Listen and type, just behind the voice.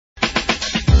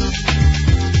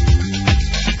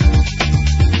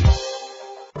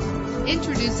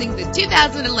Introducing the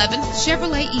 2011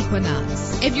 Chevrolet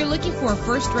Equinox. If you're looking for a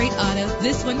first-rate auto,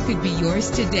 this one could be yours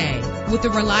today. With a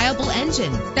reliable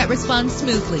engine that responds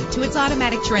smoothly to its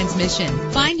automatic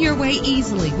transmission, find your way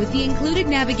easily with the included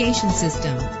navigation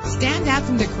system. Stand out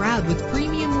from the crowd with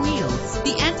premium wheels.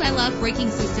 The anti-lock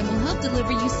braking system will help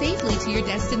deliver you safely to your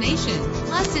destination.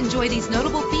 Plus, enjoy these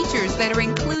notable features that are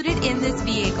included in this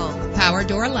vehicle: power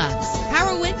door locks,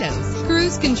 power windows,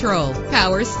 cruise control,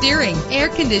 power steering, air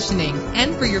conditioning.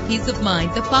 And for your peace of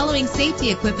mind, the following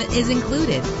safety equipment is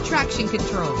included: traction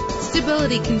control,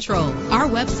 stability control. Our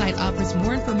website offers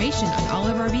more information on all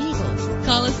of our vehicles.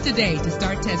 Call us today to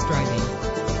start test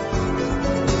driving.